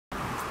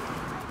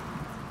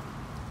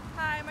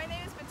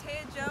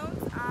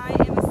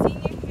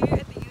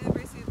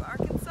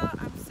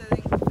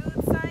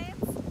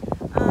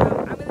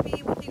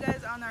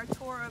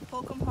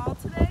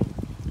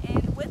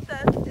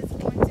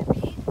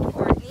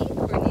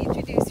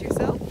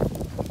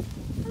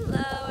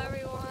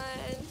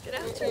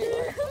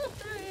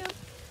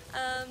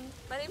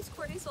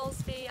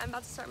I'm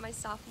about to start my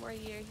sophomore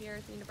year here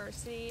at the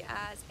university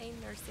as a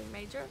nursing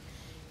major.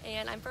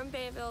 And I'm from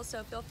Bayville,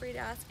 so feel free to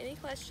ask any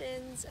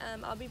questions.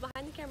 I'll be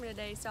behind the camera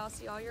today, so I'll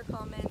see all your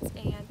comments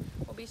and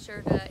we'll be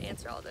sure to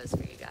answer all those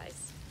for you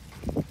guys.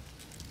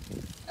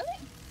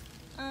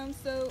 Okay.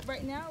 So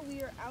right now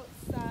we are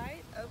outside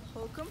of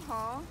Holcombe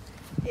Hall.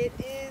 It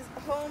is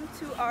home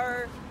to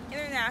our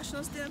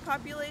international student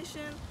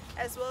population,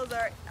 as well as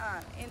our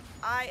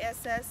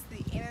ISS,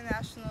 the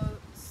International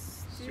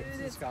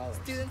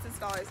Students and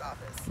Scholars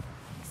Office.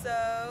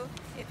 So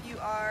if you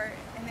are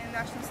an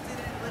international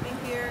student living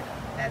here,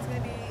 that's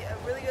going to be a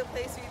really good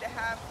place for you to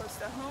have close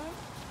to home.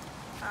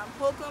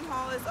 Holcombe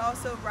Hall is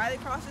also right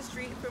across the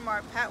street from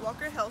our Pat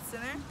Walker Health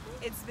Center.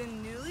 It's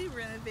been newly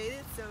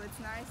renovated, so it's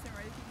nice and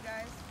ready for you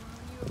guys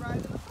when you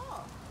arrive in the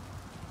fall.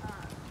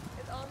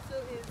 It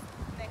also is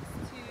next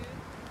to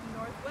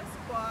Northwest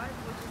Quad,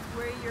 which is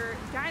where your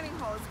dining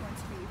hall is going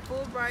to be,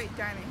 Fulbright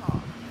Dining Hall.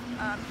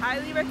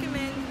 Highly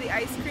recommend the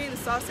ice cream, the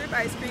soft serve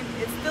ice cream.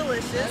 It's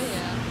delicious. Oh,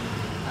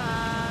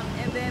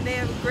 yeah. And then they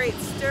have a great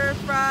stir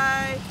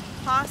fry,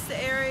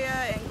 pasta area,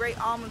 and great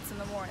omelets in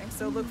the morning.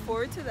 So look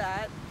forward to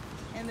that.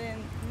 And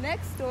then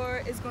next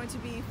door is going to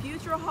be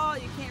Future Hall.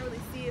 You can't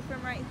really see it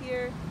from right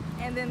here.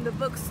 And then the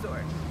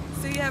bookstore.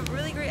 So you have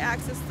really great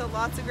access to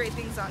lots of great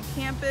things on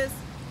campus.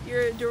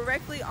 You're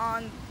directly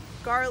on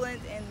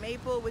Garland and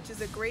Maple, which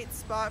is a great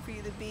spot for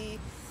you to be.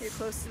 You're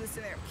close to the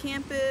center of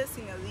campus,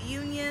 you know, the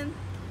Union.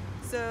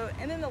 So,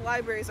 and then the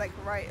library is like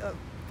right a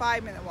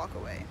 5-minute walk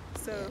away.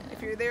 So yeah.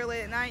 If you're there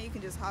late at night, you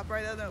can just hop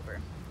right on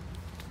over.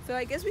 So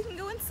I guess we can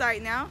go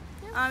inside now.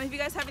 Yeah. If you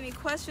guys have any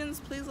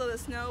questions, please let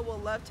us know. We'll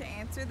love to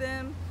answer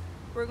them.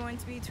 We're going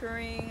to be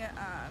touring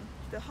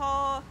the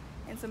hall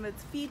and some of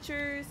its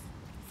features,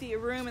 see a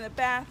room and a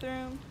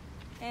bathroom.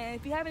 And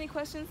if you have any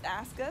questions,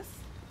 ask us.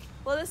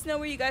 Let us know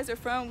where you guys are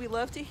from. We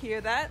love to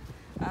hear that.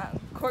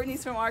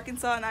 Courtney's from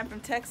Arkansas and I'm from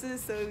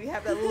Texas, so we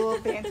have that little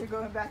banter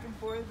going back and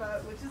forth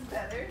about which is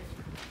better.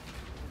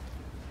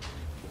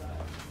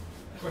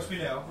 Of course we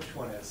know which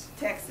one is.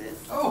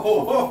 Texas.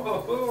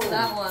 Oh!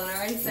 That one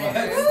right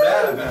there. What's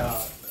that about?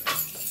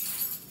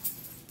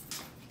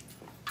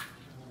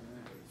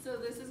 So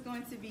this is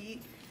going to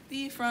be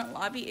the front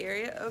lobby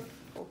area of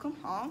Holcombe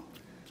Hall.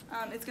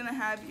 It's going to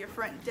have your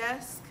front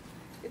desk.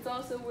 It's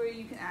also where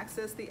you can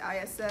access the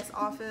ISS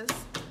office.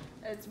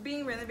 It's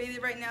being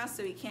renovated right now,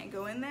 so you can't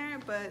go in there,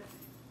 but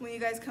when you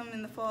guys come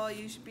in the fall,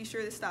 you should be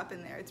sure to stop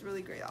in there. It's a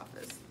really great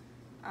office.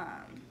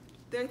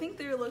 I think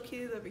they're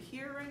located over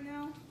here right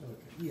now.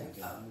 Okay.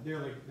 Yeah,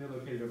 they're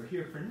located over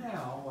here for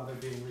now while they're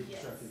being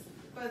reconstructed. Yes.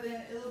 But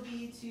then it'll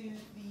be to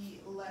the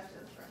left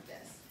of the front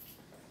desk.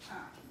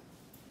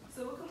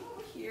 So we'll come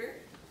over here,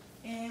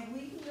 and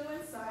we can go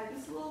inside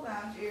this little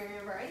lounge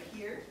area right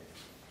here.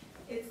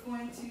 It's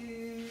going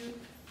to...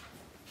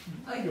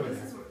 Oh, you go in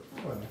there.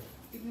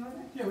 You can go in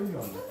there? Yeah, we can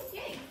go in there.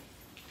 Yay!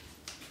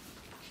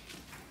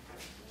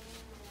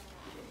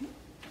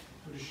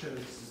 We'll just show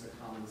this is a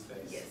common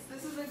space. Yes,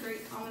 this is a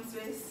great common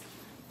space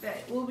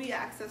that will be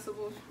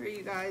accessible for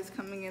you guys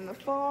coming in the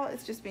fall.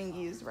 It's just being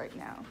used right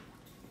now.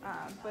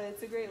 But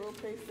it's a great little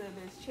place that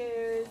there's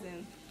chairs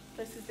and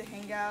places to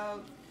hang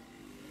out.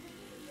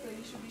 So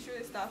you should be sure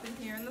to stop in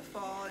here in the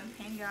fall and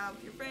hang out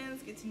with your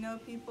friends, get to know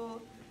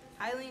people.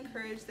 Highly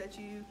encourage that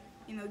you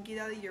get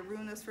out of your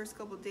room those first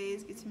couple of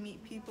days, get to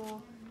meet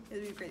people.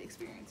 It'll be a great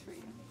experience for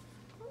you.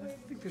 I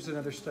think there's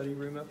another study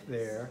room up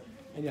there.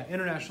 And yeah,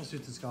 International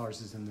Students and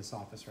Scholars is in this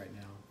office right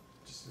now.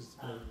 Just as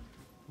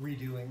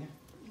redoing.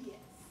 Yes.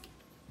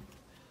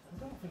 I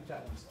don't think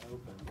that one's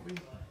open.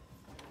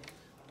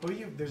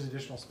 There's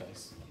additional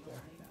space up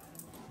there.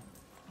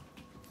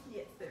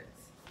 Yes, there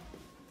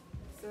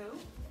is. So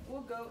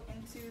we'll go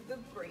into the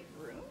break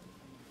room,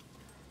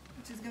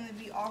 which is going to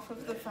be off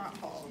of the front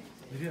hall.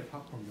 They do have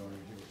popcorn going over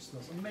here, which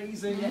smells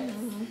amazing. Yes.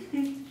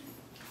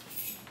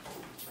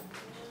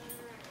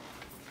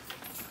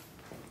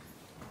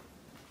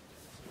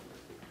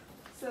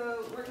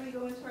 So we're going to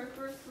go into our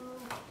first little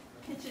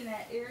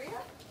kitchenette area.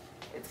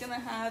 It's going to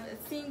have a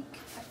sink,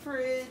 a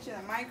fridge, and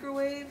a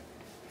microwave.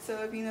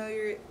 So if you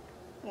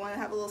want to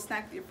have a little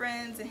snack with your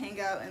friends and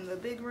hang out in the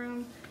big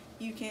room,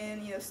 you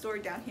can store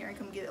it down here and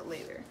come get it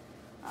later.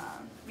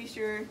 Be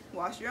sure to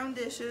wash your own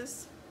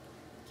dishes.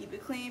 Keep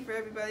it clean for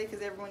everybody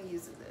because everyone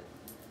uses it.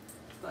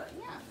 But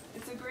yeah,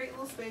 it's a great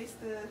little space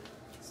to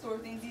store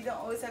things. You don't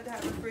always have to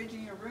have a fridge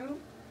in your room.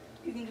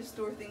 You can just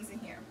store things in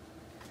here.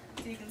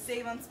 So you can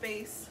save on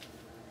space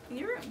in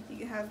your room. You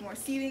can have more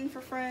seating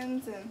for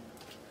friends and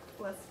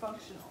less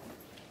functional.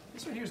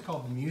 This one here is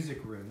called the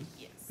music room.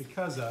 Yes.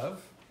 Because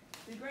of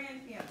the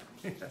grand piano.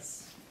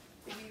 Yes.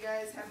 If you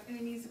guys have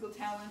any musical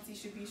talents, you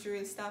should be sure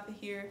to stop in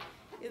here.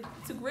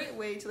 It's a great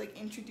way to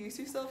introduce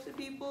yourself to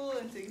people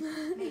and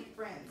to make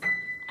friends.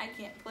 I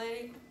can't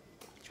play.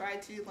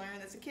 Tried to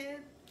learn as a kid.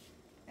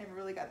 Never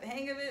really got the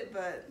hang of it,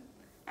 but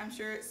I'm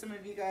sure some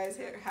of you guys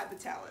have the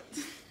talent.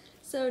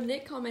 So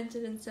Nick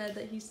commented and said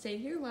that he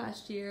stayed here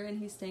last year and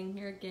he's staying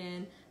here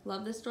again.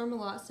 Love this dorm a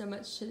lot, so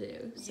much to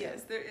do. So.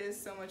 Yes, there is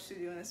so much to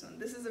do in this one.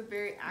 This is a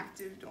very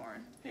active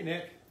dorm. Hey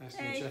Nick, nice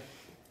to meet you.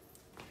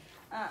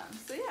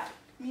 So yeah,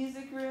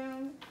 music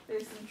room.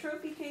 There's some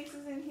trophy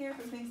cases in here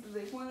for things that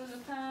they've won in the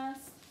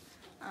past.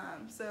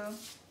 So,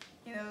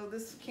 you know,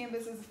 this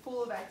campus is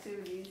full of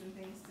activities and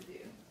things to do.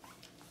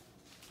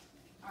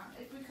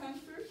 If we come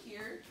through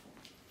here,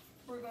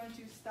 we're going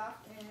to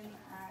stop in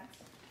at,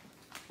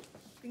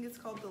 I think it's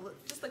called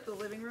just like the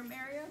living room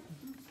area.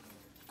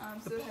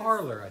 The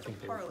parlor, I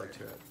think they refer parlor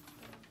to it.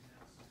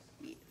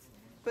 Yes.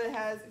 But it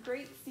has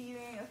great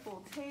seating, a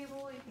full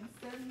table. You can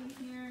study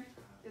in here.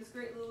 There's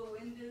great little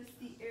window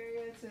seat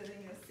area to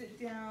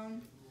sit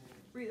down,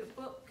 read a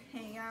book,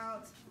 hang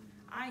out.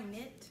 I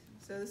knit,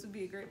 so this would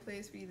be a great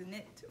place for you to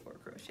knit or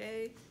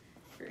crochet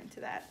if you're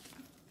into that.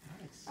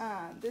 Nice.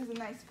 There's a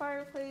nice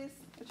fireplace,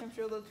 which I'm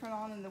sure they'll turn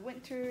on in the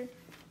winter.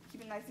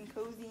 Keep it nice and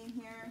cozy in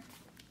here.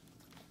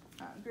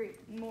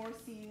 Great, more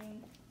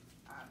seating.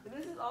 But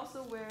this is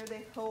also where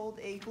they hold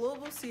a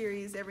global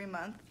series every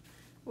month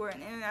where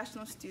an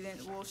international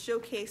student will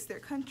showcase their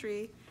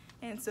country.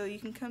 And so you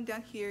can come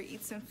down here,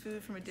 eat some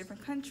food from a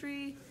different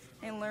country,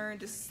 and learn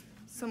just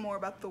some more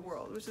about the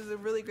world, which is a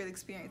really great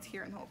experience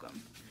here in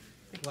Holcombe.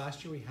 I think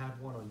last year we had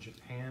one on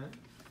Japan.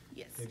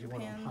 Yes, Maybe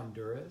Japan. one on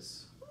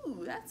Honduras.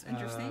 Ooh, that's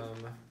interesting.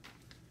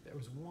 There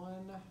was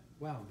one,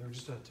 wow, there were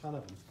just a ton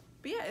of them.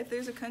 But yeah, if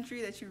there's a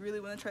country that you really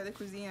want to try the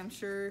cuisine, I'm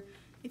sure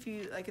if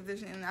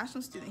there's an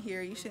international student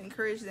here, you should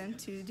encourage them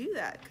to do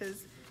that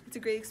because it's a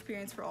great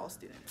experience for all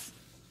students.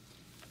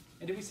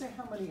 And did we say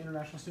how many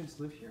international students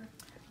live here?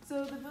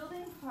 So the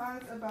building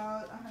has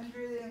about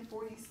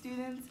 140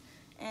 students,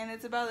 and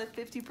it's about a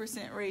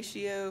 50%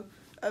 ratio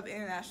of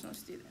international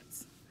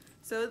students.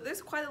 So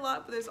there's quite a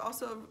lot, but there's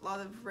also a lot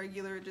of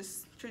regular,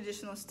 just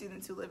traditional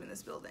students who live in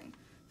this building.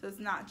 So it's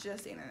not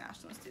just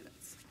international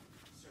students.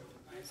 So,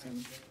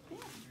 yeah.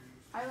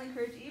 I would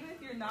encourage, even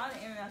if you're not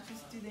an international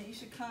student, you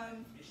should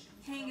come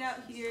hang out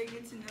here,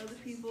 get to know the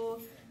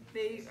people.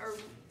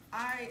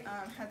 I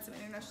had some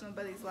international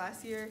buddies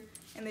last year,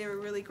 and they were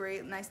really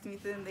great. Nice to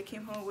meet them. They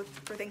came home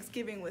for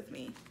Thanksgiving with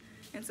me.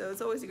 And so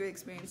it's always a great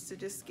experience to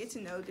just get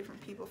to know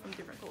different people from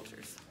different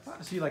cultures. Wow,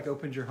 so you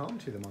opened your home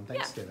to them on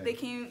Thanksgiving? Yeah, they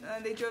came,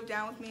 they drove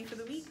down with me for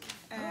the week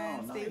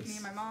and Oh, stayed with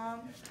nice. me and my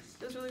mom.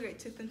 It was really great.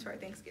 Took them to our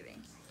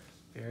Thanksgiving.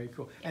 Very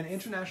cool. And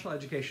International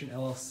Education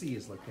LLC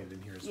is located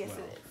in here as Yes,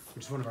 well, it is.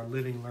 which is one of our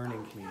living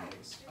learning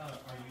communities.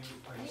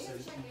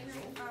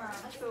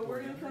 So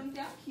we're going to come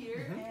down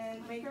here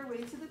and make our way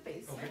to the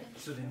basement.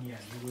 So then, yeah,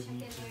 you would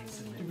need to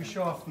submit. Did we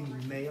show off the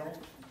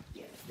mail?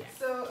 Yes.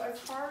 So as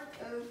part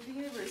of the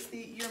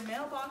university, your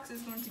mailbox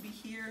is going to be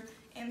here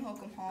in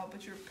Holcombe Hall,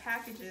 but your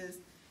packages,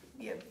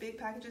 you have big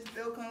packages,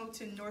 they'll go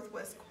to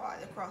Northwest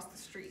Quad across the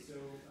street.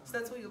 So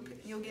that's what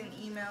you'll get an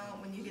email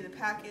when you get a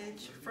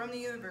package from the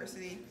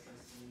university.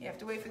 You have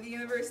to wait for the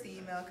university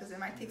email because it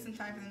might take some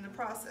time for them to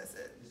process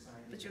it.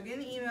 But you'll get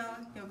an email,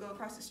 you'll go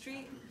across the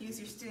street, use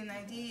your student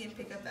ID, and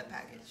pick up that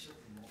package.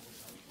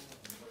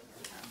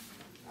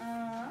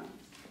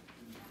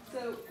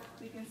 So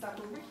we can stop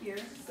over here.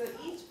 So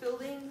each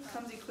building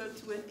comes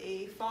equipped with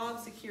a fob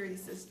security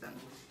system.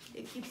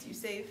 It keeps you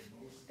safe.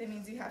 That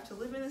means you have to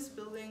live in this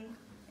building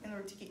in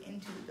order to get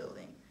into the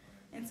building.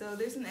 And so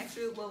there's an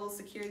extra level of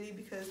security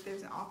because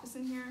there's an office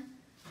in here.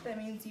 That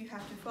means you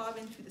have to fob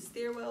into the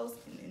stairwells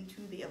and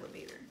into the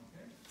elevator.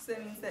 So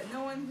that means that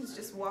no one who's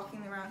just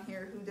walking around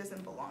here who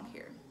doesn't belong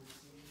here.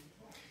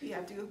 You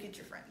have to go get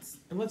your friends.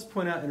 And let's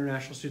point out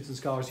international students and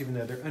scholars, even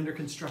though they're under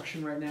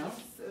construction right now.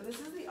 So this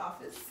is the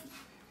office.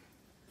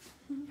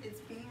 It's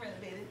being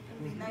renovated.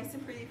 It'll be nice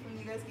and pretty when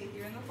you guys get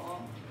here in the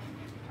fall.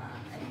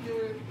 I think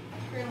they're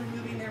currently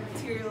moving their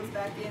materials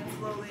back in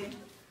slowly.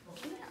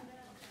 Yeah.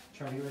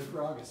 Trying to get ready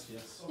for August,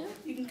 yes. Yeah.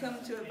 You can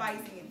come to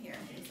advising in here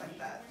and things like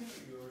that.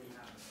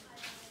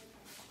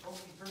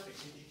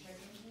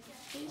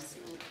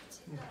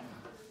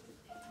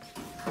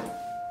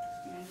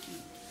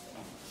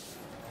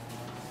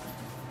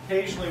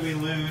 Occasionally we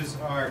lose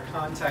our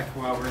contact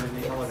while we're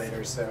in the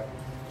elevator, so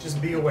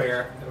just be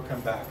aware, it'll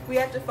come back. We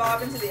have to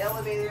fob into the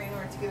elevator in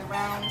order to get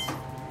around.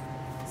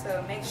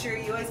 So make sure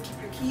you always keep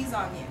your keys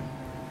on you.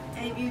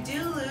 And if you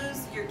do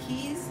lose your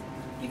keys,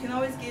 you can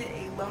always get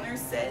a loaner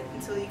set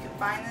until you can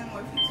find them,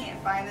 or if you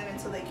can't find them,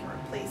 until they can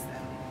replace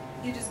them.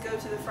 You just go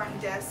to the front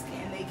desk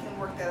and they can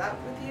work that out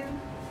with you.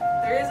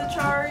 There is a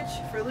charge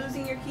for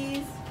losing your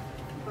keys,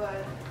 but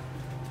it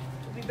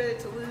would be better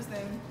to lose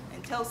them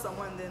and tell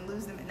someone than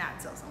lose them and not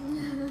tell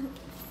someone.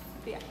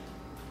 But yeah.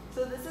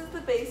 So this is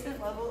the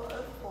basement level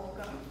of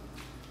Holcombe.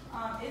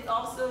 It's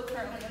also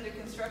currently under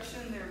construction.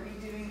 They're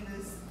redoing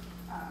this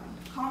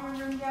common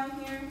room down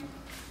here.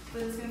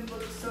 But it's going to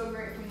look so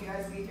great when you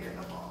guys get here in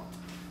the fall.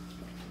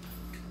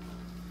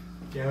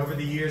 Yeah, over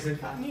the years, and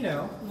you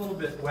know, a little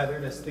bit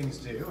weathered as things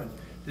do, and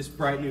this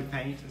bright new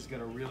paint is going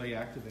to really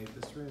activate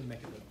this room and make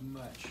it look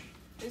much.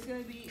 There's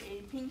going to be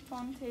a ping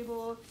pong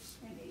table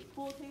and a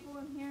pool table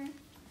in here.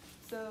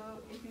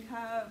 So if you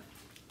have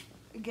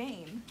a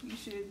game, you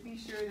should be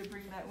sure to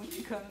bring that when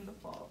you come in the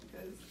fall,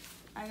 because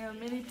I know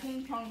many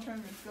ping pong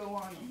tournaments go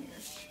on in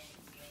here.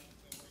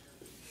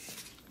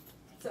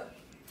 So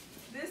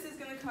this is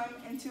going to come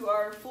into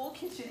our full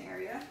kitchen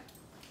area.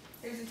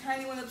 There's a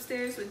tiny one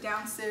upstairs, but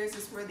downstairs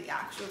is where the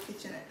actual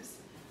kitchen is.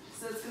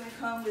 So it's going to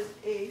come with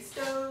a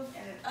stove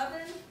and an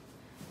oven,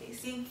 a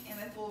sink and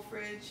a full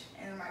fridge,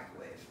 and a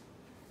microwave.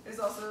 There's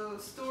also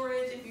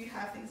storage if you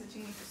have things that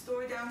you need to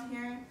store down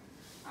here.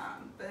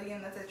 But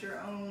again, that's at your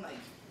own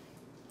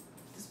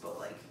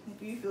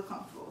if you feel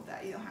comfortable with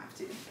that, you don't have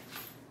to.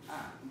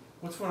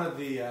 What's one of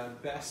the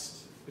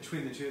best,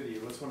 between the two of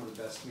you, what's one of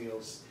the best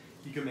meals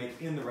you can make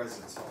in the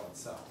residence hall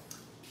itself?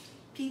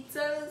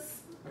 Pizzas,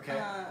 Okay.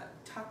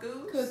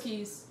 tacos,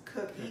 Cookies.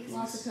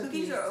 Lots of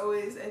cookies. Cookies are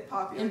always a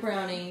popular And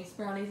thing.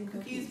 brownies and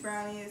cookies.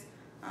 Brownies.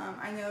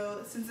 I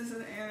know since this is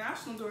an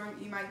international dorm,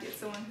 you might get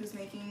someone who's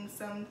making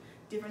some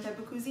different type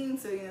of cuisine.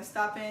 So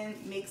stop in,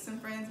 make some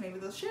friends. Maybe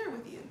they'll share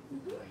with you.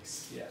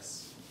 Nice.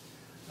 Yes.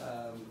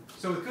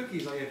 So with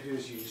cookies, all you have to do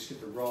is you just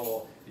get the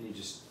roll and you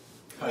just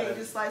cut Yeah, you it.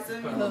 just slice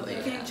them.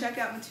 You can check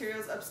out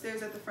materials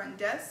upstairs at the front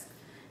desk,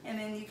 and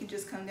then you can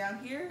just come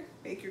down here,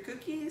 bake your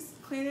cookies,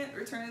 clean it,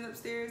 return it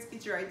upstairs,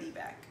 get your ID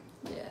back.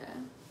 Yeah.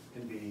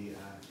 And be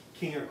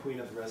king or queen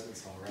of the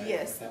residence hall, right?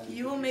 Yes,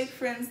 you will make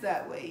friends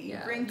that way. You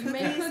bring You cookies,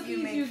 make cookies, you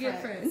make get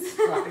friends.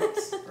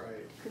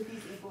 Right.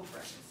 Cookies equal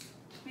friends.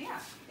 But yeah,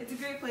 it's a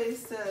great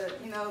place to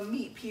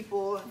meet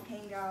people and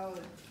hang out,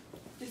 and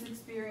just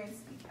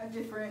experience a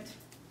different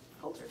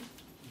culture.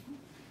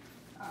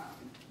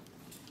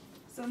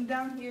 So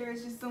down here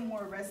is just some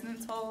more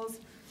residence halls.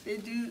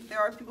 There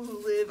are people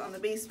who live on the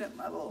basement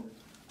level,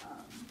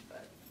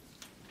 but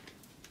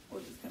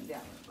we'll just come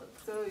down and look.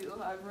 So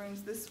you'll have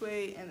rooms this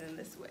way and then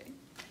this way.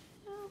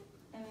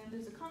 And then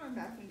there's a common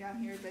bathroom down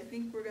here, but I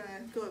think we're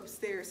gonna go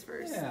upstairs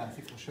first. Yeah, I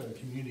think we'll show the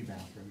community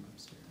bathroom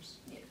upstairs.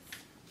 Yes.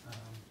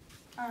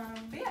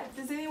 But yeah,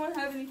 does anyone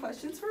have any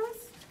questions for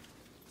us?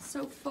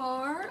 So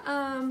far,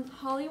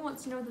 Holly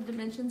wants to know what the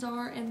dimensions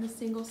are in the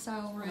single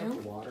style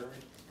room. Water.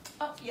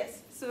 Oh,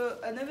 yes. So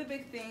another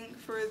big thing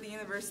for the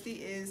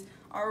university is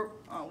our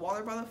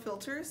water bottle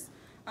filters.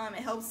 It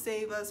helps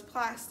save us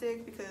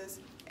plastic because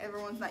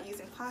everyone's not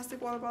using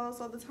plastic water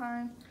bottles all the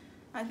time.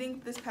 I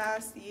think this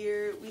past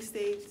year we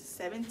saved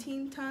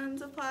 17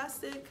 tons of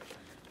plastic,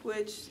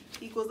 which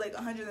equals like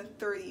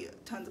 130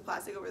 tons of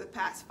plastic over the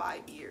past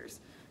 5 years.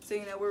 So,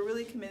 we're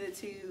really committed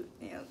to,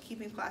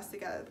 keeping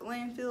plastic out of the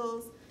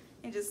landfills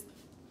and just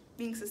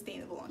being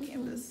sustainable on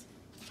campus.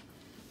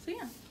 So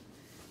yeah,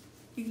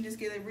 you can just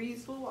get a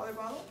reusable water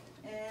bottle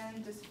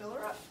and just fill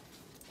her up.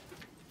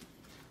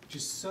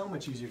 Just so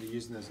much easier to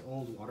use than those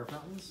old water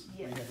fountains.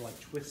 Yes. You have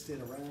to twist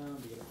it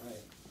around to get it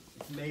right.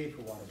 It's made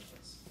for water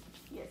bottles.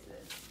 Yes,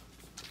 it is.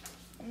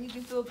 And you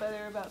can feel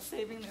better about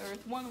saving the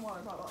earth one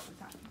water bottle at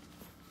a time.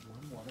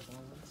 One water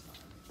bottle at a time.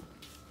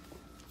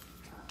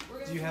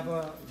 Do you have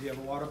a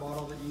water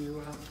bottle that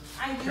you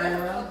I do carry have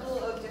a around? couple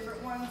of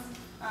different ones.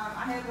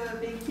 I have a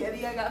big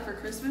Yeti I got for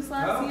Christmas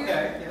last year.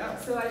 Yeah.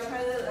 So I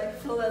try to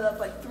fill that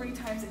up 3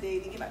 times a day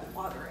to get my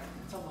water in.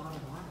 That's a lot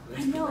of water.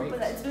 I know,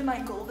 but it's been my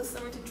goal this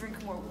summer to drink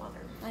more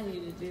water. I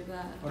need to do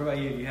that. What about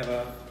you? Do you have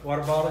a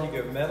water bottle? You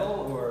go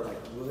metal or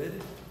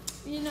wood?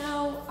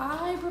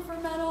 I prefer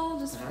metal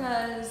just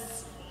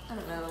because, I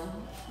don't know,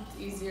 it's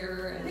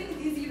easier. I think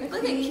it's easier to I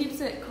think clean. it keeps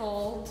it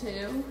cold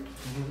too.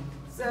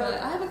 So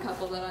But I have a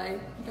couple that I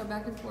go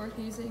back and forth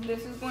using.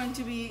 this is going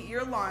to be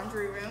your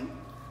laundry room.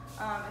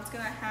 It's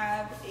going to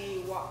have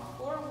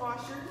 4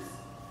 washers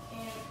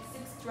and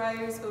 6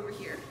 dryers over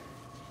here.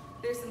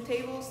 There's some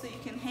tables so you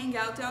can hang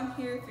out down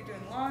here if you're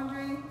doing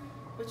laundry,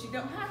 but you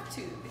don't have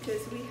to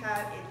because we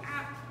have an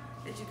app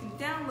that you can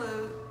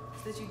download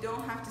so that you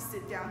don't have to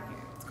sit down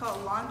here. It's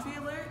called Laundry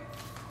Alert.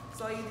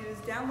 So all you do is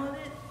download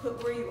it,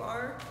 put where you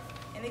are,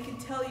 and it can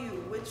tell you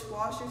which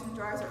washers and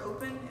dryers are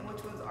open and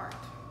which ones aren't.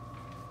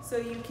 So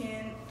you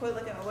can put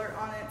an alert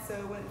on it, so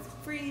when it's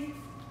free,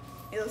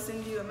 it'll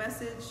send you a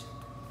message.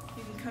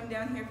 You can come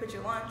down here, put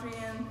your laundry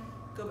in,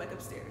 go back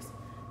upstairs.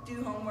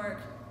 Do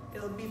homework,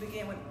 it'll beep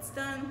again when it's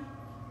done.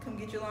 Come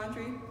get your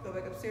laundry, go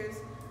back upstairs.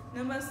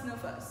 No muss, no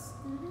fuss.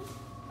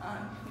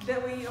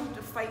 That way you don't have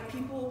to fight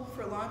people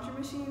for laundry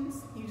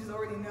machines. You just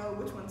already know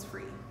which one's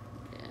free.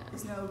 Yeah.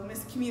 There's no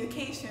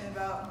miscommunication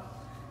about,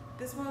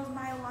 this one was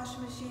my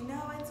washing machine,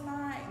 no, it's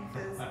mine,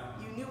 because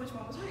you knew which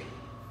one was free.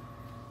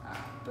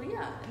 But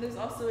yeah, and there's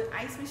also an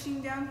ice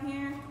machine down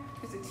here.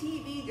 There's a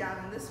TV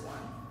down in this one.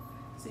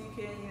 So you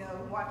can,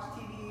 watch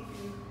TV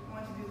if you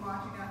want to do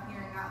laundry down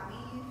here and not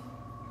leave.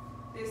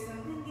 There's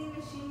some vending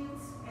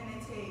machines, and they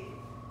take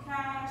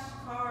cash,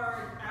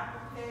 card,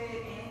 Apple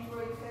Pay,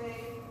 Android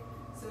Pay.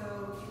 So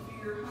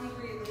if you're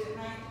hungry late at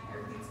night,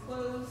 everything's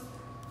closed,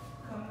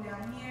 come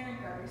down here,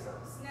 grab yourself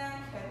a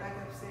snack, head back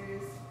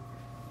upstairs.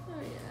 Oh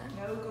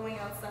yeah. No going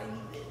outside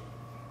needed.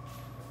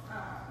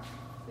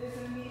 There's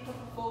going to be a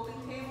couple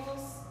folding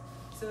tables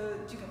so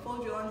that you can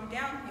fold your laundry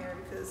down here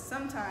because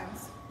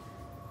sometimes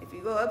if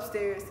you go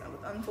upstairs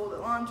with unfolded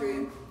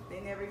laundry,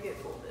 they never get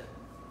folded.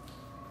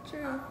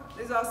 True.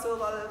 There's also a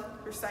lot of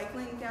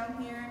recycling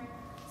down here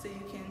so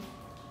you can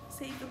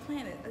save the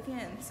planet.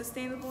 Again,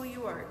 sustainable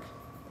UARK.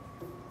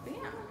 But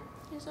yeah.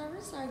 Here's our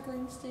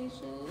recycling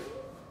station.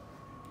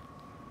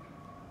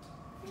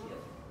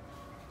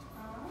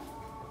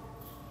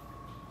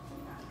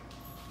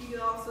 could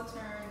also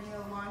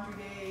turn,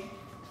 laundry day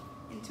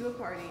into a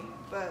party,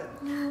 but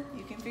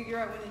you can figure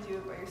out when to do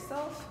it by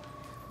yourself.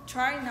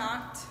 Try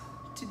not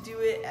to do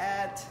it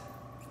at,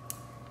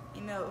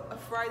 a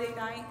Friday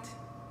night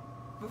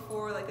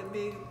before like a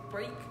big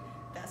break.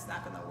 That's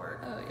not gonna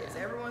work because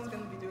everyone's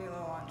gonna be doing the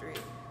laundry.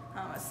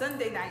 A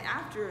Sunday night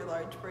after a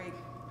large break,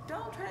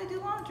 don't try to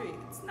do laundry.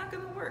 It's not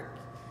gonna work.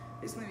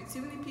 There's gonna be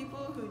too many people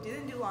who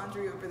didn't do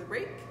laundry over the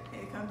break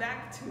and come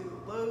back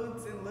to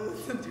loads and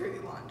loads of dirty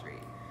laundry.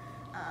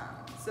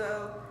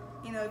 So,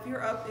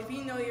 if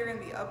you know you're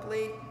gonna be up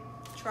late,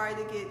 try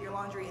to get your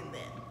laundry in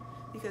then.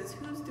 Because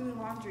who's doing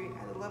laundry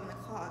at 11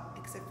 o'clock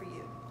except for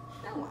you?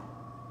 No one.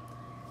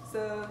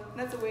 So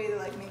that's a way to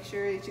make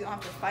sure that you don't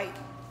have to fight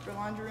for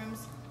laundry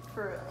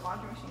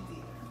laundry machines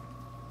either.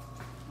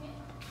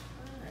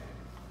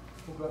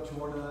 We'll go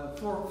up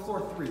to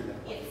floor 3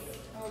 then. Yes.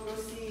 And we'll go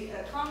see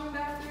a common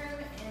bathroom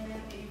and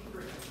then a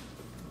room.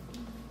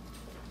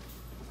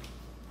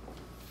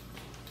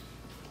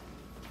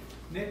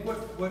 Nick,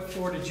 what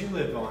floor did you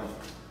live on?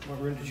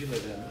 What room did you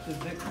live in?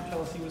 Did Nick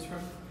tell us he was from?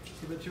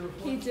 He lived here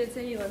before? He did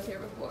say he lived here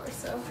before,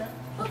 so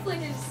hopefully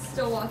he's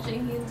still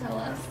watching. He can tell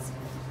us.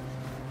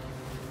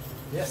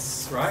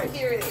 Yes, right.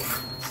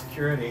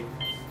 Security.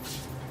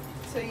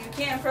 So you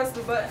can't press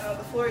the button on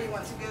the floor you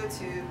want to go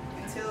to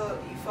until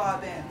you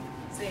fob in,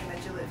 saying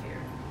that you live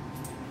here.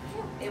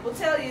 It will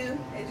tell you,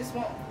 it just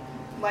won't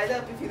light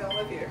up if you don't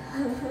live here.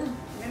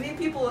 Many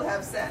people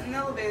have sat in an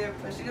elevator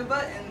pushing a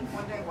button,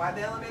 wondering why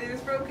the elevator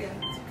is broken.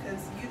 It's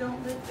because you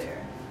don't live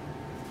there.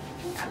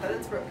 I thought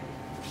it's broken.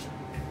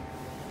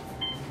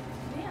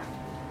 Yeah.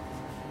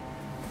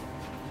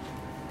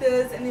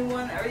 Does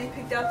anyone already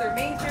picked out their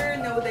major,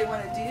 know what they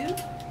want to do?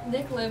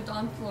 Nick lived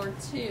on floor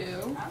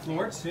 2.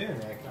 Floor 2,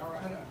 Nick. All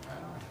right. I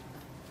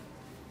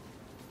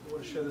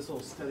want to show this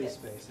little study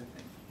space, I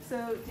think.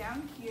 So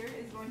down here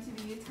is going to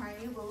be a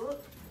tiny little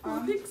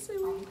big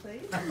suey.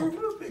 enclave. A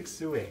little big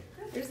suey.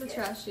 There's the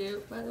trash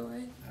chute, by the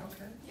way.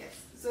 Okay.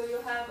 Yes. So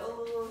you'll have a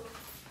little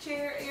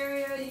chair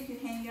area. You can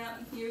hang out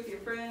in here with your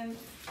friend,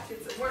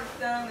 get some work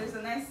done. There's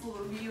a nice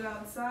little view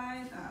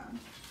outside.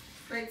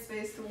 Great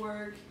space to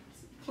work.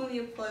 Plenty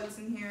of plugs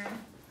in here.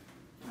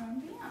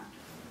 Yeah.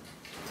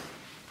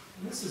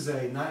 This is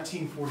a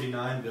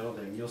 1949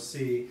 building. You'll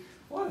see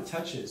a lot of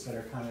touches that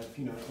are kind of,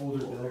 an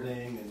older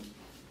building and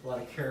a lot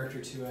of character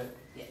to it.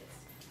 Yes.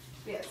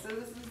 Yeah, so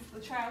this is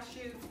the trash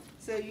chute.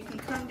 So you can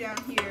come down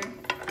here,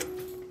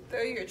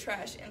 throw your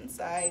trash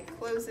inside,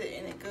 close it,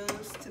 and it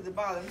goes to the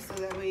bottom so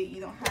that way you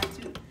don't have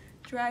to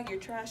drag your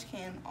trash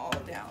can all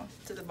down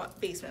to the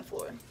basement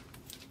floor,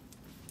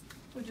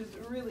 which is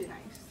really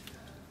nice.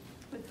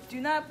 But do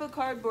not put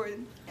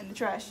cardboard in the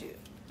trash chute.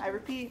 I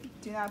repeat,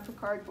 do not put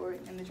cardboard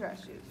in the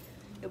trash chute.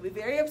 You'll be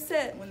very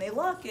upset when they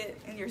lock it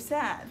and you're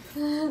sad.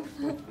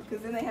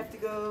 Because then they have to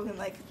go and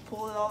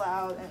pull it all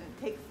out and it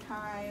takes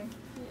time.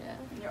 Yeah.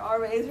 And your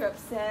RAs are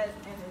upset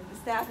and then the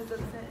staff is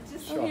upset. It's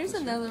just Here's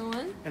another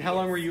one. And how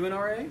long were you in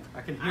RA?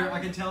 I can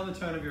tell in the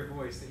tone of your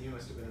voice that you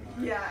must have been in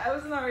RA. Yeah, I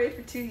was in RA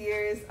for 2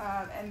 years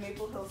at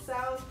Maple Hill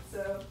South,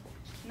 so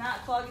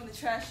not clogging the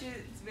trash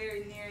chute is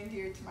very near and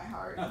dear to my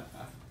heart.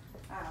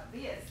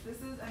 But yes, this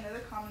is another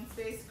common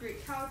space.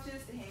 Great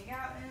couches to hang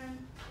out in.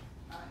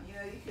 You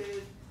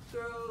could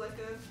throw a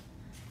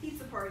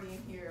pizza party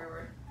in here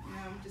or,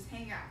 just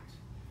hang out.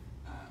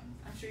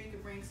 I'm sure you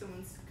could bring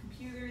someone's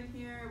computer in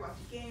here, watch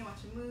a game, watch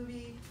a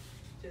movie,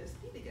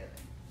 just be together.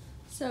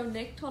 So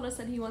Nick told us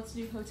that he wants to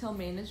do hotel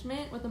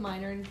management with a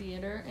minor in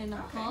theater, and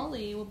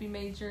Holly will be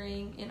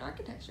majoring in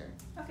architecture.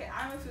 Okay,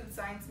 I'm a food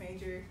science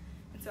major.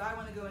 So I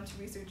want to go into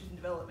research and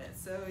development.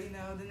 So,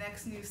 the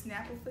next new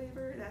Snapple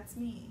flavor, that's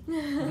me.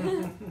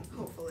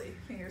 Hopefully.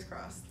 Fingers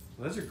crossed.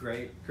 Well, those are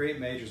great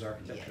majors,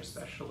 architecture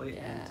especially,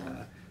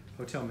 and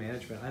hotel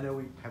management. I know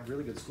we have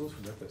really good schools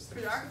for both those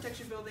things. For the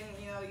architecture building,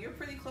 you're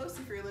pretty close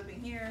if you're living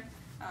here.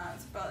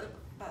 It's about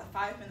a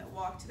 5-minute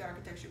walk to the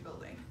architecture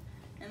building.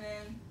 And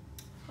then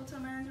hotel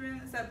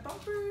management, is that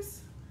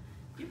Bumpers?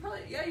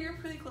 You're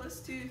pretty close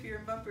too if you're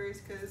in Bumpers,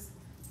 because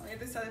on the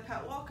other side of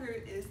Pat Walker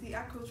is the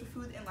Agriculture,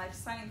 Food, and Life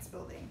Science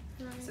building.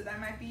 Right. So that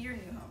might be your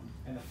new home.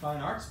 And the Fine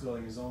Arts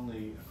building is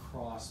only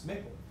across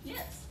Maple.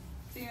 Yes.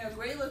 So,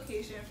 great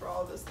location for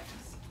all those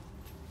things.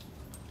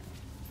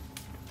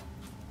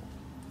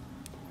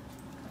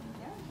 Come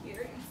down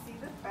here and see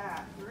the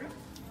bathroom.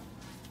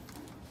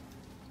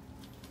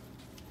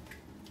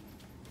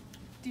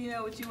 Do you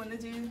know what you want to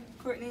do,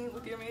 Courtney,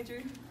 with your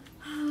major?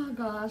 Oh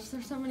gosh,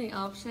 there's so many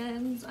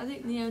options. I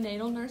think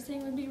neonatal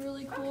nursing would be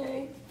really cool.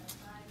 Okay.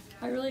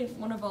 I really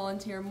want to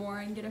volunteer more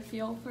and get a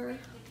feel for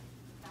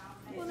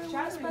what I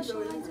want to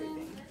specialize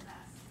in.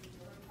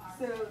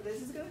 So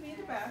this is going to be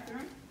the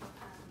bathroom.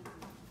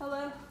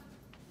 Hello.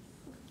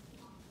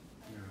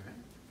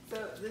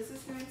 So this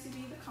is going to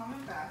be the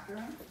common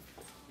bathroom.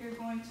 You're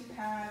going to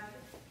have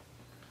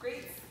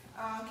great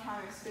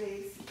counter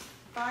space,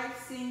 5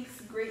 sinks,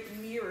 great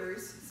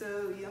mirrors,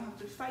 so you don't have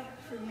to fight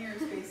for mirror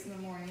space in the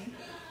morning.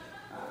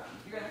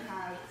 You're going to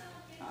have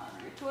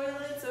your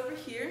toilets over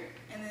here,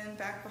 and then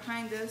back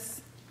behind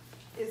us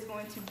is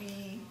going to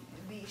be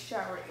the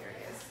shower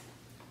areas.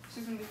 So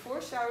there's going to be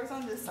 4 showers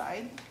on this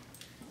side.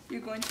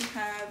 You're going to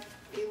have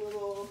a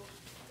little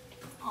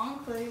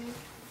enclave.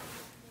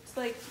 It's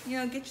like, you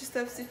know, get your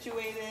stuff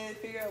situated,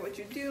 figure out what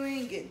you're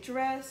doing, get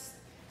dressed.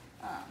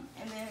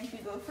 And then if you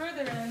go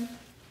further in,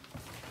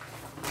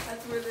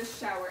 that's where the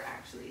shower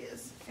actually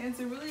is. And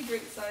it's a really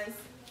great size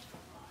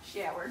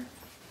shower.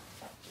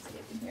 Just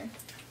get in here.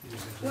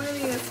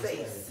 Plenty of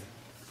space.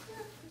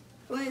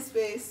 Plenty of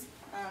space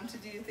to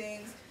do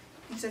things.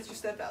 You set your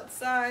stuff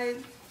outside.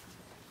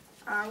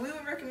 We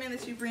would recommend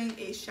that you bring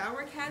a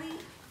shower caddy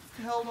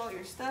to hold all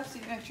your stuff so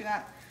you're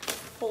not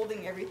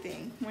holding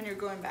everything when you're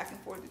going back and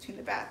forth between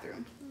the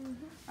bathroom.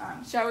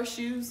 Shower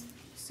shoes,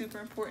 super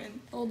important.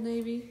 Old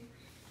Navy.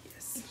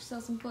 Yes. Get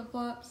yourself some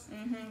flip-flops.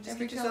 Just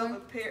get yourself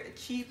a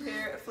cheap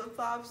pair of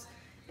flip-flops.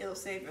 It'll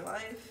save your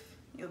life.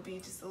 You'll be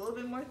just a little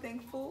bit more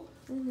thankful.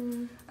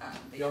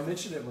 Y'all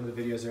mentioned it in one of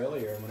the videos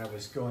earlier when I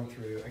was going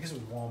through, I guess it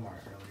was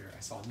Walmart earlier. I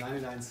saw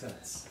 99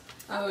 cents.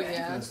 Oh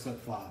yeah. Those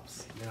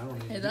flip-flops.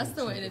 Hey, that's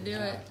the way to do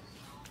it.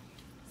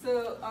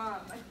 So,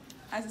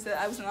 as I said,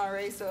 I was an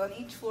RA, so on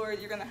each floor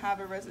you're going to have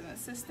a resident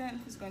assistant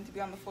who's going to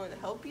be on the floor to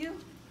help you.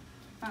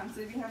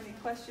 So if you have any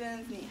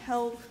questions, need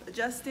help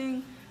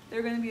adjusting,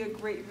 they're going to be a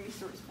great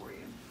resource for you.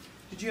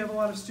 Did you have a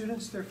lot of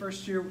students their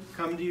first year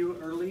come to you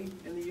early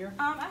in the year?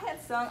 I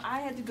had some. I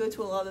had to go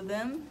to a lot of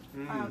them,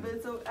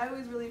 but I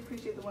always really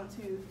appreciate the ones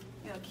who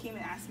came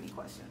and asked me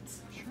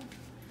questions. Sure.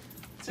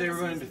 So we're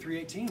going into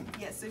 318.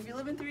 Yes, so if you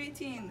live in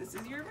 318, this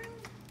is your room.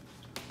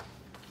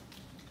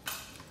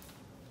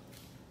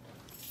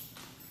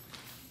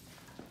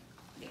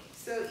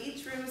 So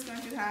each room is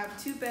going to have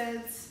 2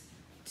 beds,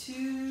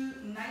 2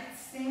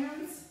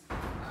 nightstands,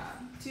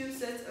 2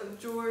 sets of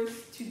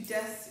drawers, 2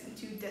 desks, and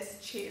 2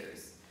 desk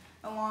chairs,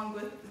 along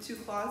with the 2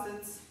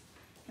 closets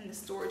and the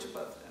storage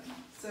above them.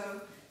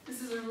 So this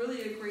is a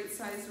really great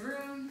sized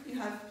room. You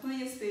have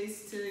plenty of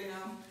space to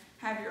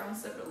have your own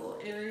separate little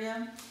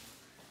area.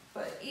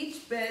 But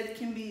each bed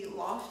can be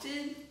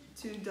lofted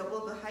to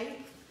double the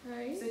height,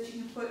 Right. so that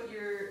you can put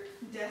your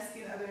desk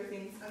and other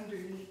things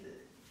underneath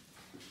it.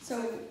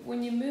 So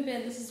when you move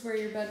in, this is where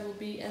your bed will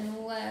be,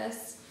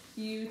 unless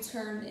you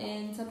turn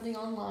in something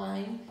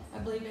online. I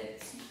believe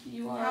it's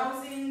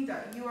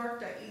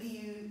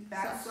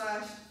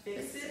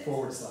housing.uark.edu/fixit.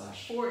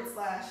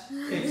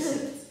 //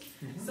 Fixit.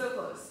 So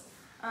close.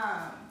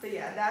 But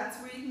yeah, that's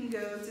where you can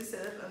go to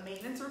set up a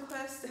maintenance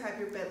request to have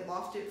your bed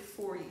lofted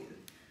for you,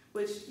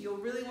 which you'll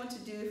really want to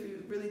do if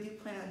you really do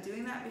plan on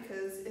doing that,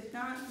 because if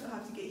not, you'll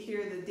have to get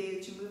here the day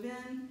that you move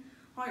in.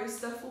 All your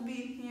stuff will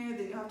be in here,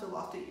 then you'll have to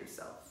loft it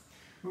yourself.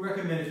 We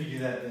recommend if you do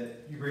that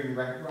you bring a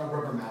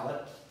rubber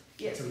mallet.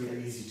 Yes, it's a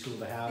really easy tool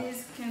to have.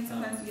 These can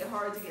sometimes get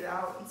hard to get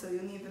out, and so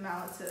you'll need the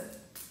mallet to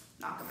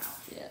knock them out.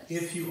 Yes.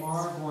 If you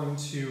are going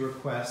to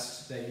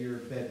request that your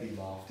bed be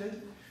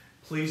lofted,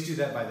 please do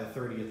that by the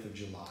 30th of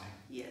July.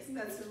 Yes,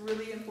 that's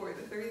really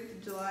important. The 30th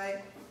of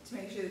July, to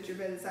make sure that your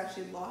bed is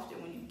actually lofted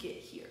when you get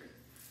here.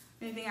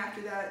 Anything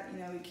after that,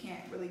 we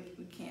can't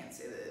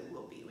say that it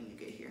will be when you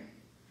get here.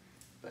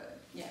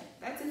 But yeah,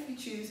 that's if you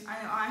choose. I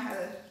know I had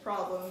a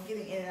problem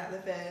getting in and out of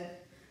the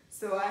bed,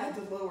 so I had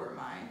to lower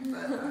mine.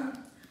 But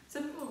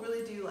some people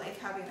really do like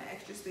having that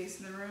extra space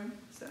in the room,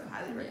 so I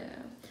highly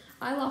recommend. Yeah.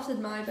 I lofted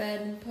my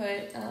bed and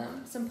put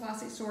some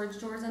plastic storage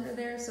doors under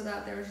there so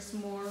that there was just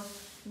more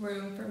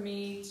room for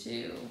me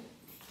to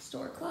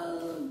store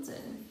clothes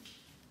and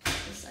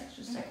just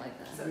extra stuff like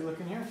that. So we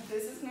looking here?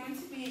 This is going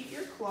to be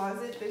your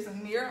closet. There's a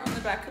mirror on the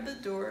back of the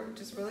door,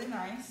 which is really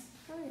nice.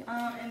 Oh,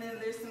 yeah. And then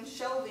there's some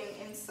shelving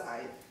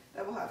inside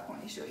that we'll have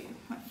Courtney show you.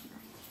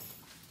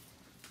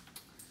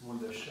 One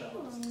of those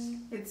shelves.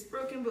 It's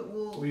broken, but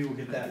we will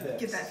get that fixed.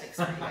 Get that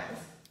fixed for you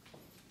guys.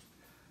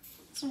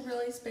 It's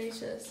really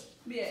spacious.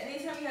 But yeah,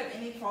 anytime you have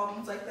any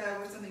problems like that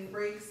where something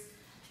breaks,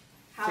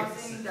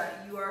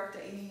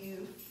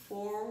 housing.uark.edu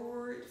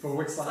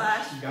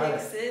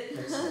 /fixit,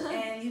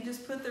 and you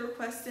just put the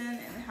request in,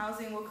 and the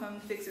housing will come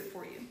fix it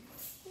for you.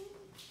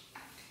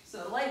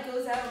 So the light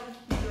goes out,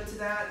 you go to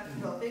that,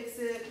 they'll fix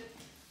it.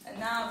 A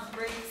knob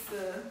breaks,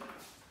 the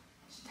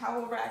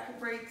towel rack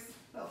breaks,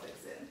 they'll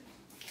fix it.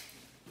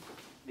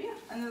 But yeah,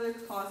 another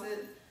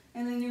closet.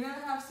 And then you're gonna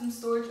have some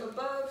storage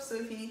above, so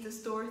if you need to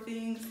store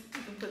things,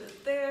 you can put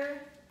it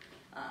there.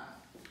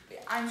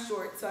 Yeah, I'm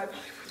short, so I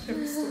probably would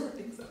never store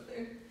things up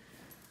there.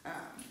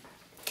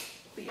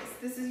 But yes,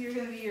 this is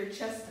gonna be your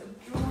chest of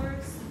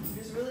drawers,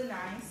 which is really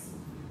nice.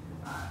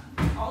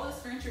 All this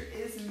furniture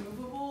is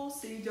movable,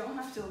 so you don't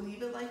have to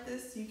leave it like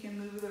this. You can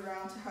move it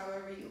around to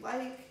however you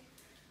like,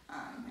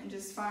 and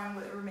just find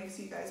whatever makes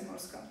you guys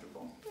most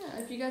comfortable. Yeah,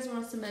 if you guys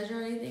want us to measure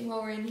anything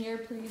while we're in here,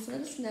 please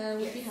let us know.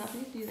 We'd be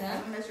happy to do I that.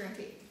 have a measuring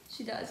tape.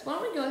 She does. Why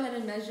don't we go ahead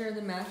and measure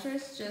the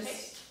mattress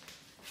just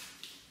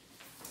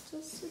to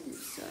do so.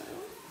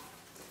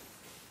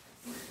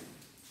 It's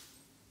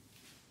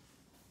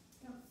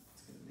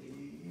going to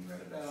be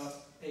right about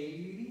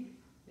 80.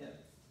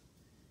 Yep.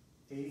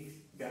 80.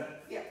 Got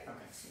it? Yep.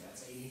 Okay, so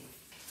that's 80.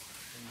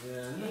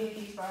 And then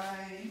 80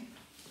 by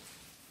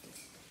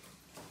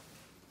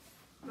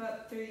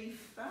about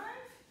 35?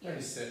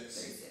 36,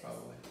 36.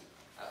 probably.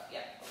 Oh,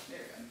 yeah. There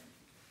we go.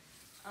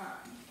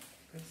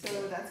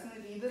 So that's going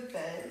to be the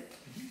bed,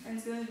 and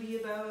it's going to be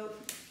about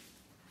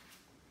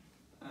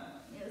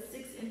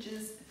 6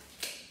 inches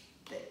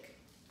thick.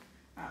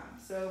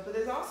 But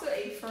there's also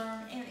a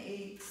firm and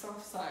a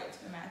soft side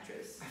to the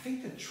mattress. I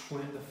think the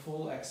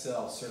full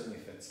XL certainly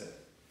fits it.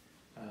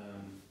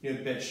 You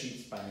have bed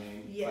sheets by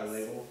name, Yes. by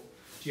label.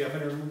 Do you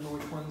happen to remember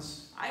which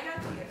ones? I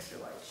got the extra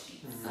large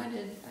sheets. I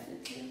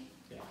did too.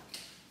 Yeah.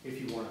 If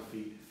you want a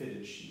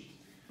fitted sheet.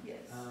 Yes.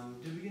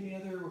 Did we get any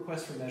other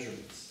requests for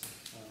measurements?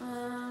 There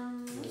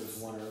was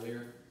one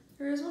earlier.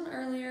 There was one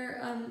earlier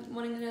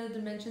wanting to know the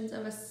dimensions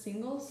of a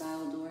single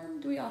style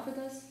dorm. Do we offer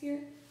those here?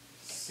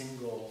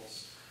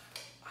 Singles.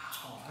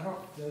 Wow, I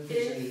don't know if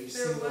there's any If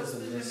there singles was,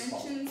 the in this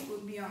hall. dimensions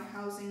would be on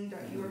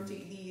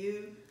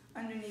housing.uark.edu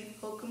underneath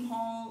Holcombe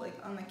Hall, like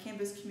on the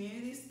campus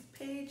communities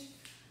page.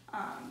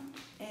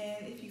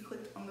 And if you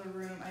clicked on the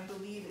room, I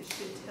believe it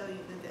should tell you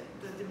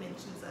the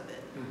dimensions of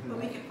it. But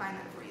we can find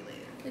that for you later.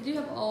 They do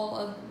have all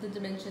of the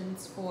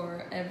dimensions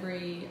for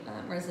every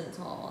residence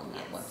hall on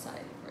that Yes.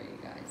 website for you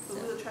guys. So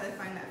we'll try to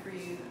find that for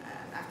you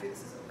after this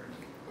is over.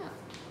 Yeah.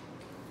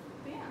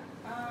 But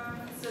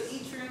yeah. So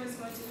each room is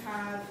going to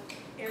have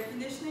air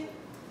conditioning.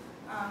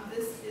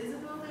 This is a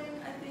building,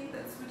 I think,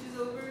 that switches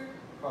over.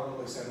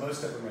 Probably so.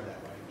 Most of them are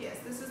that way. Yes,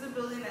 this is a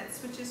building that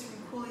switches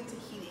from cooling to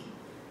heating.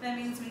 That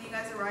means when you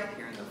guys arrive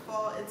here in the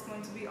fall, it's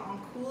going to be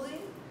on cooling,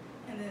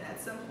 and then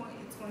at some point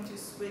it's going to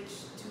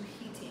switch to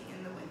heating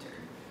in the winter.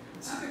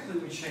 Typically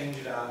we change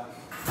it up.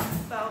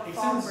 About It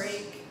fall sounds-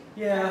 break.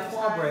 Yeah,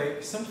 fall time.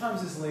 break.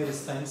 Sometimes as late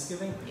as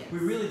Thanksgiving. Yes. We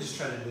really just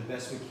try to do the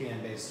best we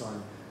can based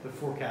on the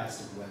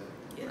forecast of weather.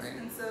 Yes, Right.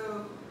 and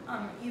so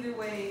either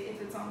way,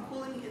 if it's on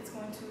cooling, it's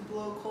going to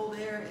blow cold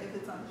air. If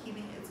it's on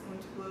heating, it's going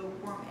to blow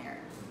warm air.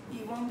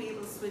 You won't be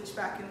able to switch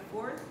back and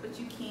forth, but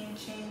you can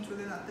change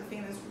whether or not the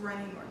fan is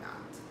running or not.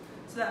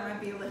 So that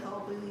might be able to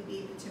help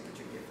alleviate the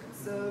temperature difference.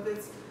 So if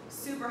it's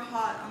super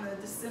hot on a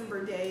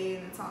December day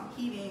and it's on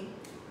heating,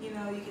 you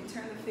can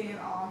turn the fan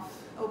off,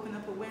 open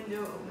up a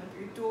window, open up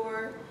your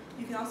door.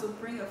 You can also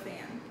bring a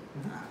fan.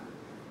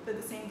 But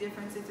the same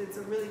difference if it's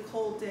a really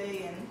cold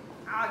day in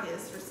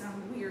August for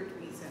some weird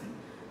reason,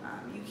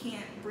 you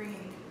can't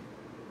bring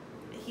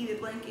a heated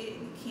blanket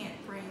and you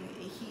can't bring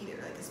a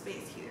heater, like a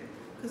space heater,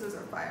 because those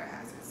are fire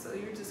hazards. So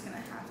you're just gonna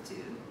have to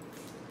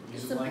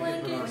Use Some a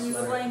blanket, put on blankets, a use a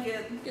sweater.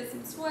 blanket. Get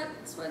some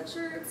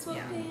sweatshirts,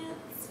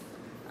 sweatpants.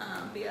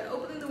 But yeah,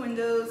 opening the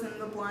windows and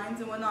the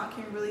blinds and whatnot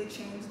can really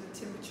change the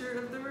temperature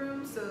of the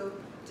room. So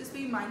just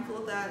be mindful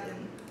of that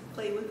and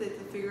play with it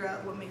to figure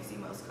out what makes you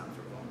most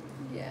comfortable.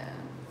 Yeah.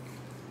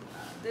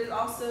 There's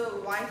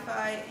also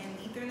Wi-Fi and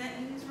Ethernet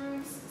in these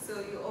rooms, so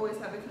you always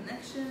have a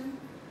connection.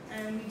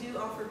 And we do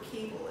offer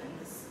cable in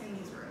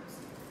these rooms,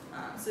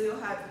 so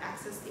you'll have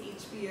access to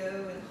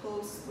HBO and a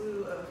whole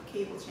slew of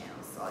cable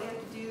channels. So all you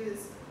have to do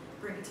is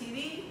bring a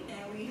TV,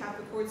 and we have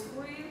the cords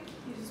for you.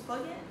 You just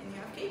plug in, and you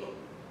have cable.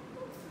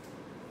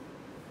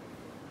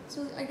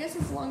 So I guess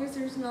as long as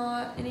there's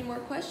not any more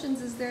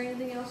questions, is there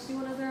anything else you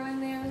want to throw in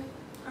there?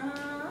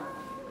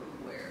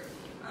 Where?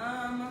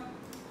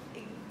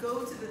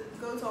 Go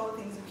to all the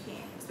things you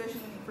can,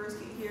 especially when you first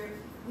get here.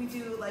 We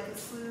do like a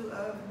slew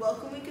of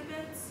welcome week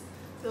events.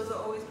 Those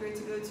are always great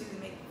to go to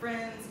make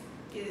friends,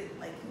 get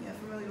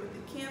familiar with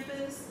the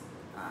campus.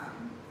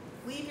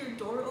 Leave your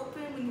door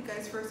open when you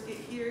guys first get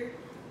here.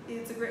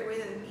 It's a great way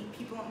to meet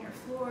people on your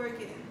floor,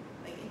 get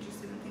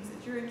interested in things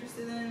that you're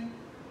interested in.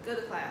 Go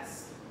to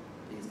class.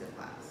 Please go to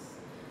class.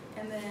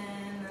 And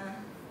then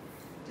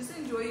just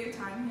enjoy your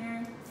time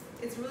here.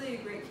 It's really a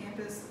great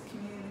campus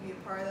community to be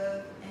a part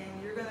of,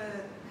 and you're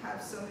gonna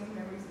have so many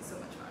memories and so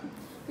much fun.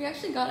 We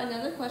actually got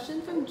another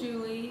question from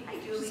Julie. Hi,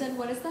 Julie. She said,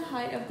 what is the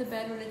height of the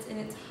bed when it's in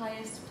its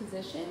highest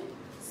position?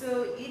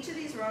 So each of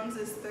these rungs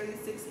is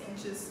 36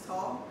 inches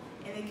tall,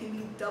 and it can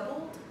be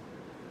doubled,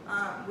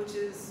 which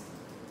is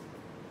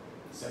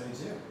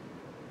 72.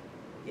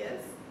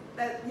 yes,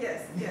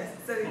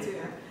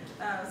 72.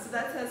 So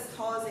that's as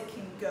tall as it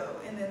can go,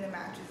 and then the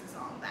mattress is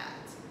on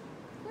that.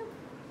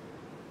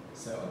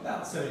 So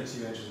about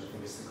 72 inches, I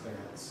think, is the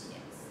clearance. Yes,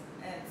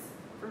 and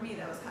for me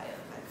that was high up.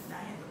 I could not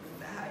handle it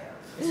that high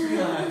up. It's really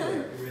high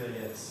there. It really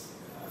is.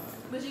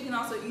 But you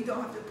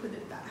don't have to put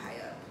it that high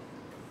up.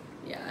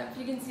 Yeah, if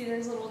you can see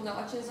there's little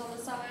notches on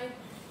the side,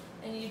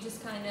 and you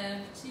just kind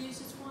of choose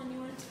which one you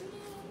want to put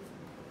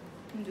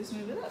in. And just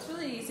move it up. It's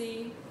really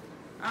easy.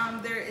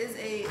 There is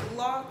a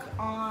lock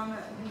on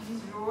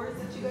these drawers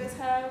that you guys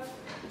have,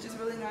 which is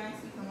really nice.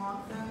 You can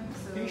lock them.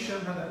 Can you show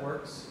them how that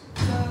works?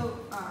 So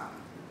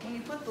when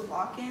you put the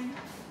lock in,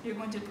 you're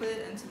going to put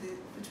it into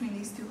between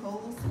these two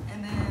holes,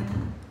 and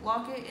then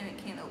lock it, and it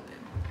can't open.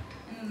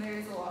 And then there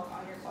is a lock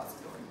on your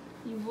closet door.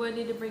 You would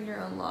need to bring your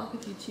own lock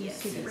if you choose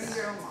to do bring that.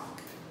 your own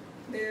lock.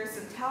 There's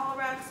some towel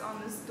racks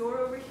on this door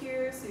over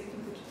here, so you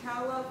can put your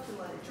towel up to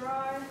let it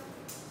dry.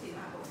 So you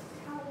don't have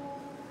a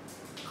towel.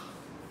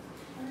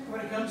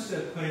 When it comes to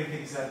putting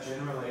things up,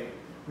 generally,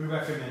 we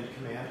recommend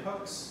command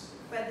hooks.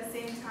 But at the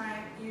same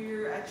time,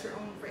 you're at your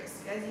own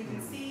risk. As you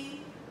can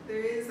see,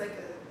 there is like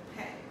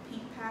a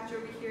pink patch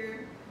over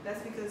here.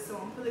 That's because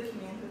someone put a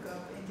command hook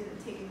up and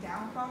didn't take it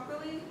down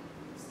properly,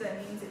 so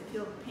that means it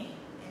peeled paint.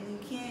 And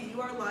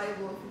you are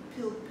liable if you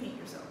peeled paint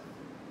yourself.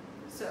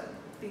 So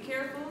be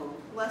careful,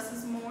 less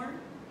is more,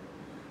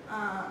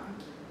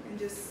 and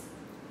just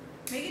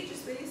make it your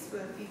space,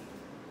 but be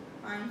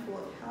mindful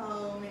of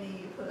how many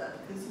you put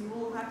up, because you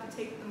will have to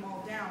take them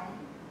all down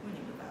when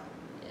you move out.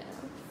 Yeah.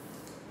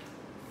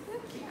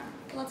 Yeah.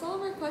 Well, that's all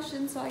of our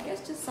questions, so I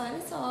guess just sign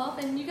us off.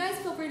 And you guys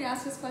feel free to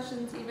ask us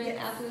questions even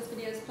after this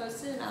video is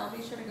posted, and I'll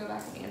be sure to go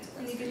back and answer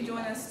them. And you can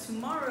join us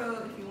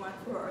tomorrow if you want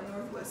for our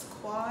Northwest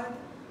Quad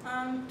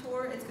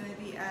tour. It's going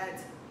to be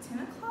at 10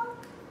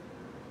 o'clock,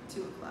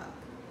 2 o'clock.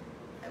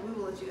 We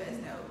will let you guys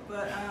know.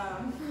 But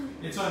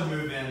it's on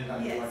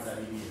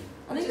movein.org.edu.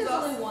 I think there's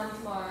only one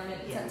tomorrow, and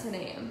it's at 10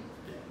 a.m.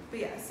 But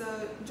yeah,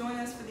 so join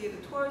us for the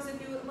other tours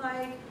if you would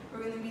like.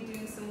 We're going to be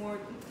doing some more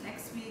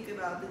next week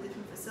about the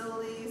different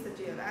facilities that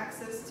you have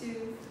access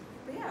to.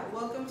 But yeah,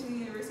 welcome to the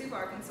University of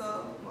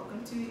Arkansas.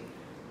 Welcome to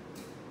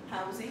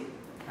housing.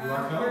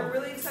 We're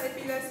really excited for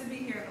you guys to be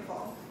here in the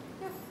fall.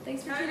 Yeah,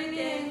 thanks for Have a tuning good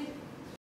day. in.